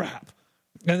 And it's crap.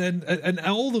 And then, and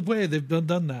all the way they've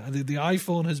done that. And the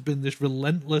iPhone has been this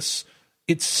relentless,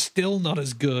 it's still not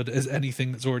as good as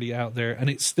anything that's already out there. And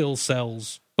it still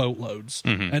sells boatloads.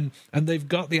 And they've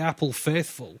got the Apple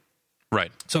faithful.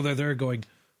 Right. So they're there going,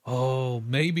 oh,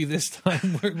 maybe this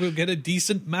time we'll get a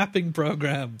decent mapping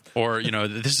program. Or,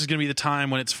 this is going to be the time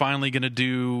when it's finally going to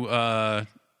do, a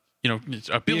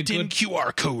built-in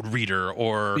QR code reader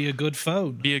or... Be a good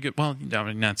phone. Well, I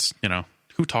mean, that's,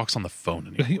 who talks on the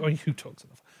phone anymore? Who talks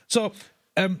on the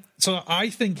phone? So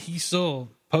I think he saw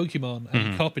Pokemon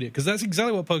and he copied it because that's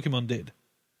exactly what Pokemon did.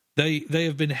 They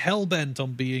have been hell-bent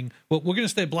on being, well, we're going to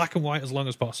stay black and white as long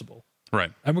as possible.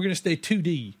 Right. And we're going to stay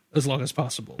 2D as long as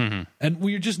possible. And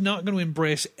we're just not going to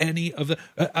embrace any of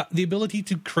the ability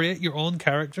to create your own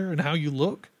character and how you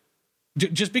look.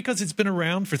 Just because it's been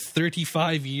around for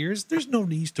 35 years, there's no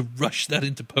need to rush that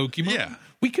into Pokemon. Yeah.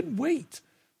 We can wait.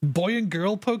 Boy and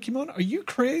girl Pokemon? Are you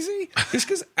crazy? Just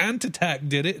because Ant Attack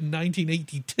did it in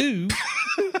 1982,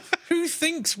 who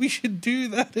thinks we should do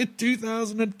that in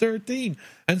 2013?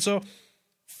 And so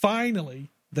finally,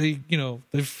 they've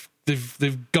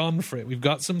gone for it. We've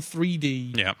got some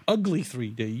 3D, ugly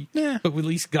 3D, but we at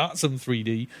least got some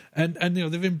 3D, and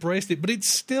they've embraced it. But it's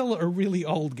still a really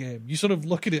old game. You sort of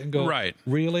look at it and go, right,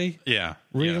 really, yeah,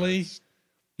 really. Yeah,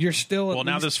 you're still well.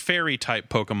 Now there's fairy type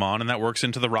Pokemon, and that works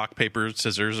into the rock paper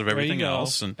scissors of everything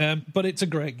else. And but it's a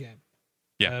great game.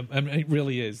 Yeah, and it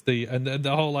really is. The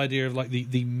whole idea of like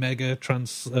the mega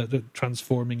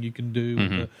transforming you can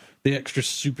do, the extra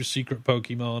super secret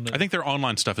Pokemon. I think their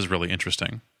online stuff is really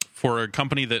interesting for a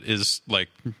company that is like,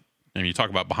 and you talk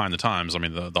about behind the times. I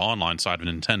mean, the online side of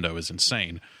Nintendo is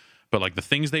insane, but like the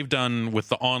things they've done with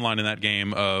the online in that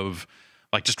game of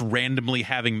like just randomly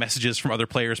having messages from other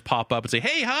players pop up and say,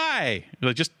 "Hey, hi,"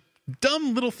 like just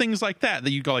dumb little things like that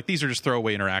you go like, these are just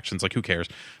throwaway interactions. Like, who cares?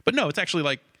 But no, it's actually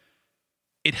like,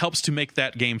 it helps to make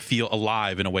that game feel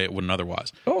alive in a way it wouldn't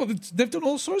otherwise. Oh, they've done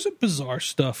all sorts of bizarre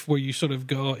stuff where you sort of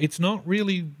go, it's not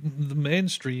really the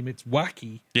mainstream, it's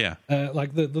wacky. Yeah.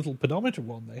 Like the little pedometer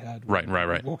one they had.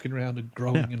 Right. Walking around and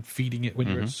growing and feeding it when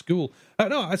you're at school.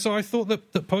 So I thought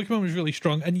that Pokemon was really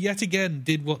strong, and yet again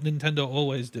did what Nintendo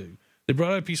always do. They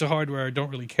brought out a piece of hardware I don't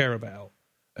really care about,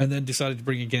 and then decided to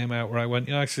bring a game out where I went,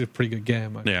 actually, it's a pretty good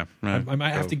game. I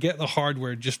might have to get the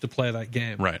hardware just to play that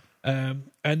game. Right. And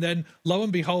then, lo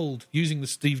and behold, using the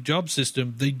Steve Jobs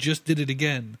system, they just did it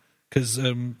again. Because,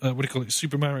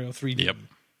 Super Mario 3D.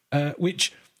 Yep.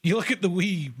 Which, you look at the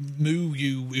Wii,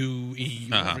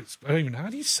 I don't even know, how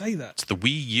do you say that? It's the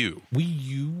Wii U. Wii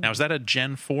U? Now, is that a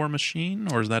Gen 4 machine,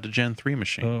 or is that a Gen 3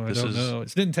 machine? Oh, I don't know.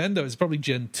 It's Nintendo. It's probably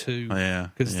Gen 2. Oh, yeah.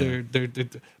 Because they're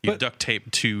you duct tape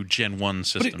two Gen 1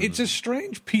 systems. But it's a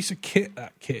strange piece of kit,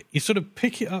 that kit. You sort of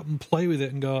pick it up and play with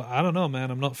it and go, I don't know, man,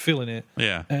 I'm not feeling it.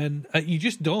 Yeah. And you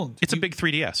just don't. It's a big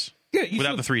 3DS. Yeah.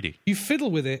 Without the 3D. You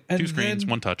fiddle with it. And two screens,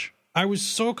 one touch. I was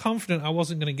so confident I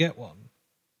wasn't going to get one.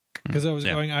 Because I was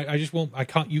going, I just won't,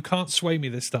 you can't sway me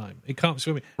this time. It can't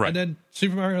sway me. Right. And then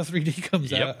Super Mario 3D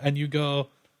comes out and you go,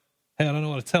 hey, I don't know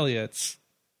what to tell you. It's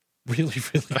really,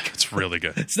 really good. It's really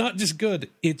good. It's not just good,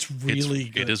 it's really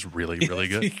good. It is really, really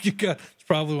good. It's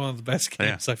probably one of the best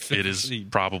games I've ever seen.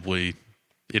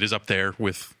 It is up there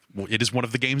with, it is one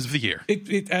of the games of the year.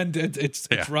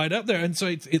 It's right up there. And so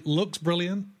it looks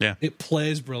brilliant. Yeah. It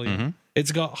plays brilliant.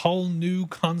 It's got whole new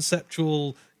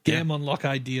conceptual game unlock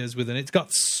ideas within it. It's got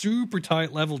super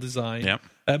tight level design. Yep.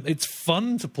 It's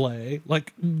fun to play,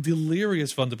 like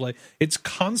delirious fun to play. It's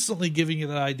constantly giving you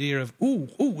that idea of, ooh,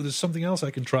 there's something else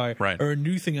I can try, or a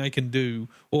new thing I can do,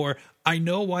 or I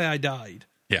know why I died.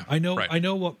 Yeah, I know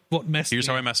what messed. Here's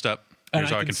how I messed up. Here's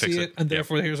how I can fix it, and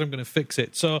therefore here's how I'm going to fix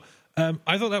it. So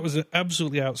I thought that was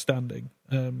absolutely outstanding.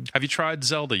 Have you tried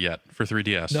Zelda yet for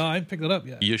 3DS? No, I haven't picked it up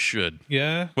yet. You should.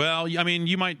 Yeah. Well, I mean,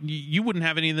 you wouldn't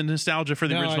have any of the nostalgia for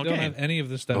the original game. I don't have any of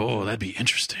the stuff. Oh, that'd be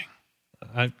interesting.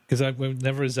 Because I'm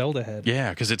never a Zelda head. Yeah,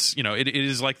 because it's it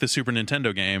is like the Super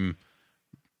Nintendo game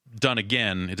done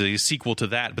again. It's a sequel to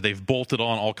that, but they've bolted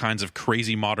on all kinds of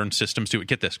crazy modern systems to it.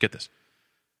 Get this.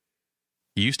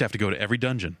 You used to have to go to every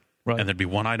dungeon, and there'd be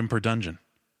one item per dungeon,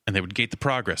 and they would gate the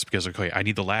progress because, okay, I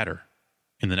need the ladder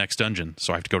in the next dungeon,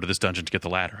 so I have to go to this dungeon to get the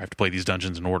ladder. I have to play these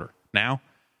dungeons in order. Now,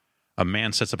 a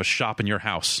man sets up a shop in your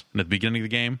house, and at the beginning of the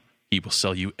game, he will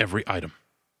sell you every item.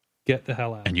 Get the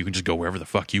hell out. And you can just go wherever the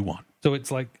fuck you want. So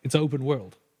it's open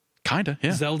world. Kinda,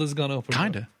 yeah. Zelda's gone open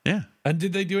world. Kinda, yeah. And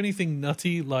did they do anything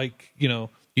nutty, like,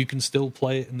 you can still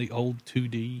play it in the old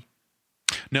 2D?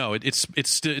 No,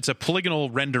 it's a polygonal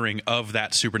rendering of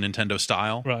that Super Nintendo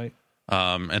style. Right.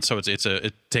 And so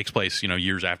it takes place,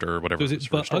 years after or whatever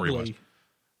the story was.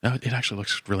 No, it actually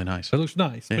looks really nice. It looks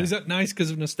nice. Yeah. But is that nice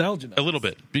because of nostalgia? A little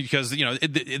bit, because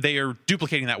they are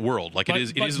duplicating that world. It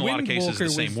is in a lot of cases the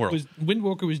same world. Wind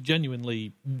Walker was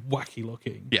genuinely wacky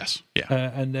looking. Yes, yeah.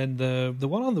 And then the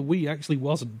one on the Wii actually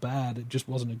wasn't bad. It just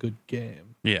wasn't a good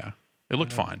game. Yeah, it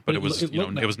looked fine, but it was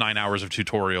it was 9 hours of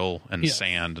tutorial and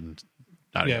sand and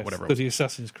whatever. The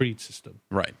Assassin's Creed system.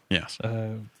 Right. Yes.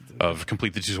 Of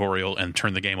complete the tutorial and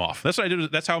turn the game off. That's what I did.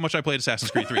 That's how much I played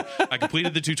Assassin's Creed 3. I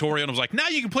completed the tutorial and I was like, now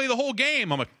you can play the whole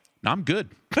game. I'm like, no, I'm good.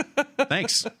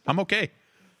 Thanks. I'm okay.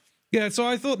 Yeah, so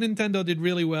I thought Nintendo did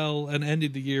really well and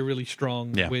ended the year really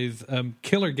strong with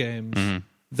killer games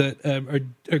that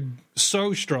are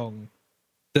so strong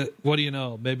that, what do you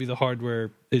know, maybe the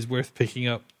hardware is worth picking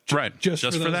up. Just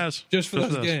for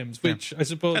those games, which I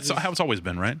suppose that's how it's always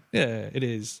been, right? Yeah, it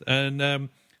is. And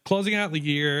closing out the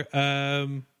year,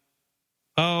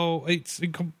 it's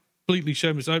completely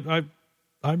shameless.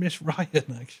 I miss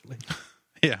Ryan, actually.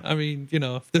 Yeah, I mean,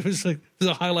 there was a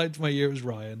highlight to my year was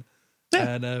Ryan,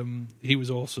 and he was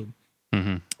awesome.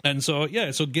 Mm-hmm. And so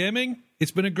gaming,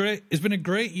 it's been a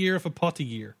great year of a potty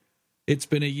year. It's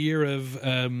been a year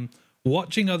of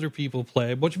watching other people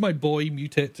play, watching my boy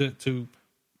mutate to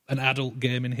an adult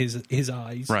game in his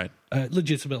eyes. Right.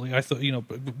 Legitimately, I thought, it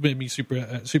made me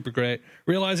super great.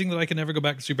 Realizing that I can never go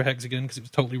back to Super Hex again because it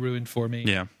was totally ruined for me.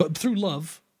 Yeah. But through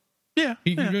love. Yeah.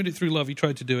 He ruined it through love. He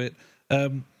tried to do it.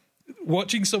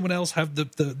 Watching someone else have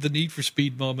the Need for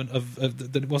Speed moment of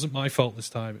that it wasn't my fault this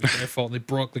time. It was their fault. They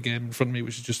broke the game in front of me,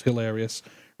 which is just hilarious.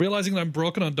 Realizing that I'm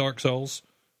broken on Dark Souls.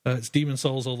 It's Demon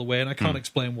Souls all the way, and I can't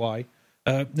explain why.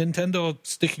 Nintendo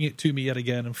sticking it to me yet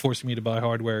again and forcing me to buy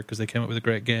hardware because they came up with a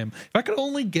great game. If I could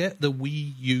only get the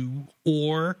Wii U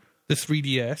or the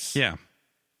 3DS, Yeah.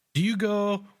 do you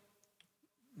go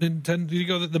Nintendo? Do you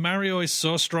go that the Mario is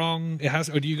so strong it has,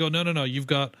 or do you go no? You've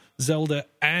got Zelda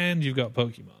and you've got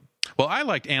Pokemon. Well, I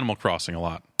liked Animal Crossing a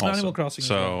lot. Also. Animal Crossing.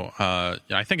 So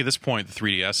I think at this point, the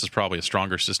 3DS is probably a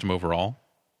stronger system overall.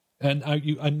 And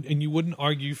you wouldn't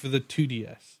argue for the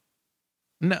 2DS.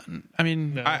 No, I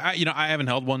mean, No. I haven't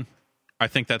held one. I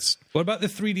think that's What about the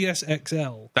 3DS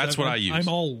XL? That's what I use. I'm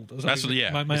old. that's what, yeah.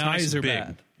 My It's nice eyes and are big.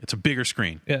 bad. It's a bigger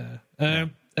screen. Yeah.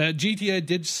 GTA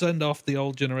did send off the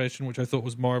old generation, which I thought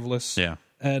was marvelous. Yeah.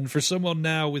 And for someone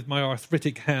now with my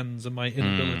arthritic hands and my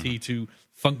inability to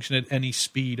function at any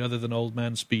speed other than old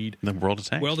man speed, The World of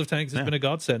Tanks. World of Tanks has been a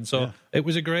godsend. So it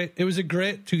was a great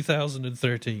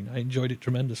 2013. I enjoyed it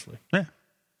tremendously. Yeah.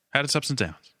 Had its ups and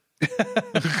downs.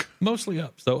 Mostly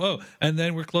ups though. Oh, and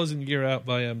then we're closing the year out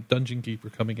by Dungeon Keeper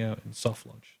coming out in soft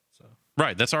launch. So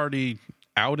Right. That's already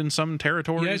out in some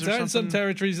territories. yeah, it's or out in some something?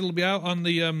 territories. It'll be out on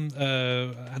the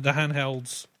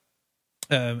handhelds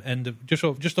end of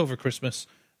just over Christmas.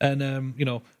 And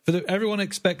for everyone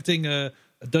expecting a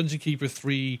Dungeon Keeper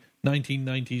 3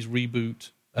 1990s reboot,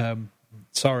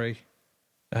 sorry,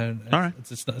 and All right.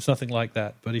 it's nothing like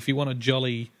that. But if you want a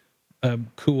jolly,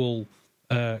 cool,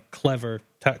 clever,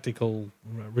 tactical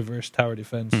reverse tower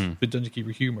defense with Dungeon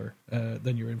Keeper humor,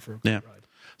 then you're in for a great ride.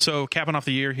 So capping off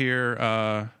the year here,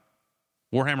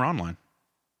 Warhammer Online.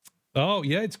 Oh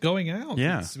yeah, it's going out.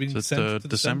 Yeah, it's been so it's sent to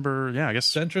December. Yeah, I guess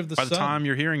center of the by the sun. time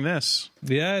you're hearing this,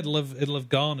 Yeah, it'll have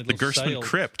gone. the Gerstmann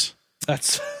Crypt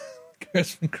That's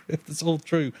Gerstmann Crypt. That's all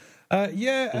true.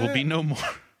 will be no more.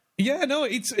 Yeah, no,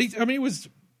 it was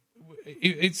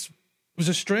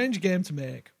a strange game to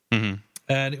make, and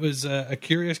it was a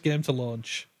curious game to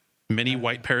launch. Many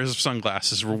white pairs of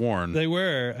sunglasses were worn. They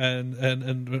were,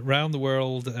 and around the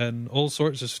world, and all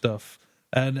sorts of stuff.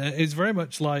 And it's very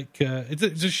much like it's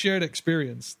a shared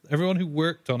experience. Everyone who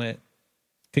worked on it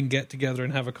can get together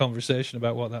and have a conversation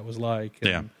about what that was like.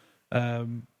 And,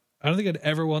 I don't think I'd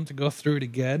ever want to go through it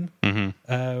again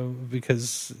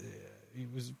because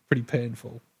it was pretty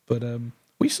painful. But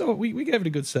we gave it a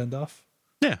good send off.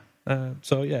 Yeah.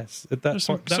 So yes, There was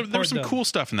some done. cool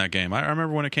stuff in that game. I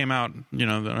remember when it came out.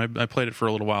 I played it for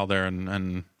a little while there,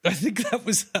 and I think that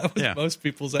was most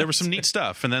people's. there was some neat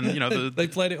stuff. And then they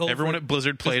played it. Everyone at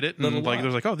Blizzard played it, and while. there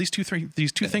was like, oh, these two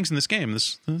things in this game.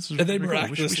 This is And they pretty cool.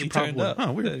 miraculously we should turned up.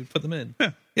 Oh, weird. They put them in.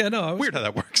 Yeah. No, Weird how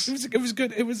that works. It was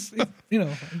good. It was, I'm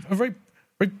very,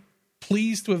 very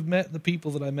pleased to have met the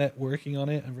people that I met working on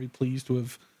it. I'm very pleased to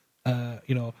have,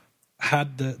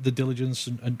 had the diligence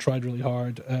and tried really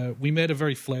hard. We made a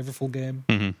very flavorful game.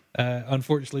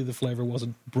 Unfortunately, the flavor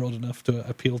wasn't broad enough to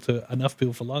appeal to enough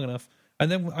people for long enough.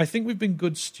 And then I think we've been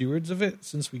good stewards of it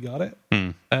since we got it.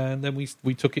 And then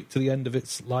we took it to the end of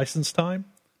its license time.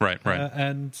 Right.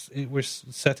 And we're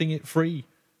setting it free.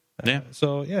 Yeah.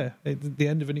 So, the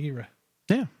end of an era.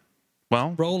 Yeah.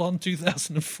 Well, Roll on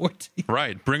 2014.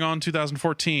 right. Bring on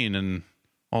 2014 and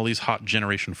all these hot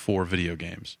Generation 4 video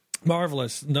games.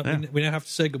 Marvelous. No, we now have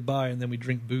to say goodbye and then we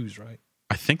drink booze, right?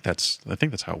 I think that's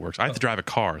how it works. I have to drive a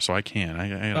car, so I can't.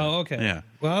 Okay. Yeah.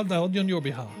 Well, on your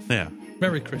behalf. Yeah.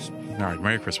 Merry Christmas. All right.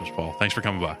 Merry Christmas, Paul. Thanks for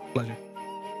coming by. Pleasure.